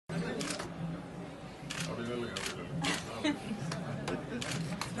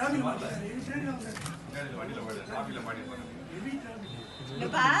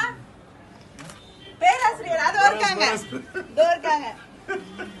பேராசிரியர் அது இருக்காங்க இதோ இருக்காங்க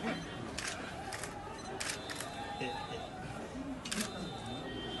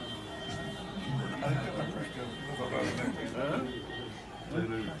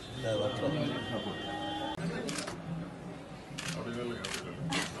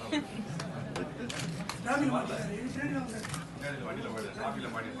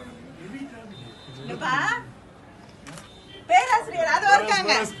பேராசிரியர் அது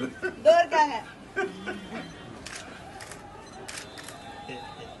இருக்காங்க இதோ இருக்காங்க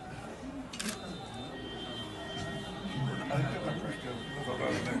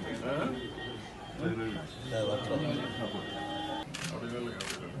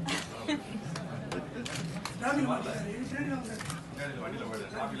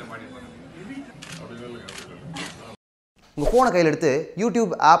உங்கள் ஃபோனை கையில் எடுத்து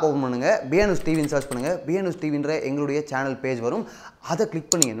யூடியூப் ஆப் ஓப்பன் பண்ணுங்கள், பிஎன்எஸ் டிவின்னு சர்ச் பண்ணுங்கள். பிஎன்எஸ் டிவின்ற எங்களுடைய சேனல் பேஜ் வரும். அதை கிளிக்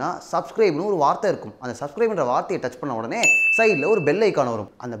பண்ணிங்கன்னா சப்ஸ்கிரைப்னு ஒரு வார்த்தை இருக்கும். அந்த சப்ஸ்கிரைப்ன்ற வார்த்தையை டச் பண்ண உடனே சைடில் ஒரு பெல் ஐக்கான் வரும்.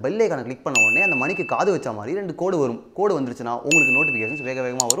 அந்த பெல் ஐக்கானை கிளிக் பண்ண உடனே அந்த மணிக்கு காது வச்ச மாதிரி 2 கோடு வரும். கோடு வந்துருச்சுன்னா உங்களுக்கு நோட்டிஃபிகேஷன்ஸ் வேக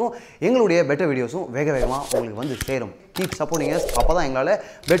வேகமாக வரும். எங்களுடைய பெட்டர் வீடியோஸும் வேக வேகமாக உங்களுக்கு வந்து சேரும். Keep supporting us. அப்போ தான் எங்களால்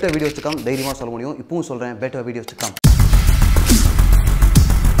பெட்டர் வீடியோஸ் கம் தைரியமாக சொல்ல முடியும். இப்பவும் சொல்கிறேன், பெட்டர் வீடியோஸ் கம்.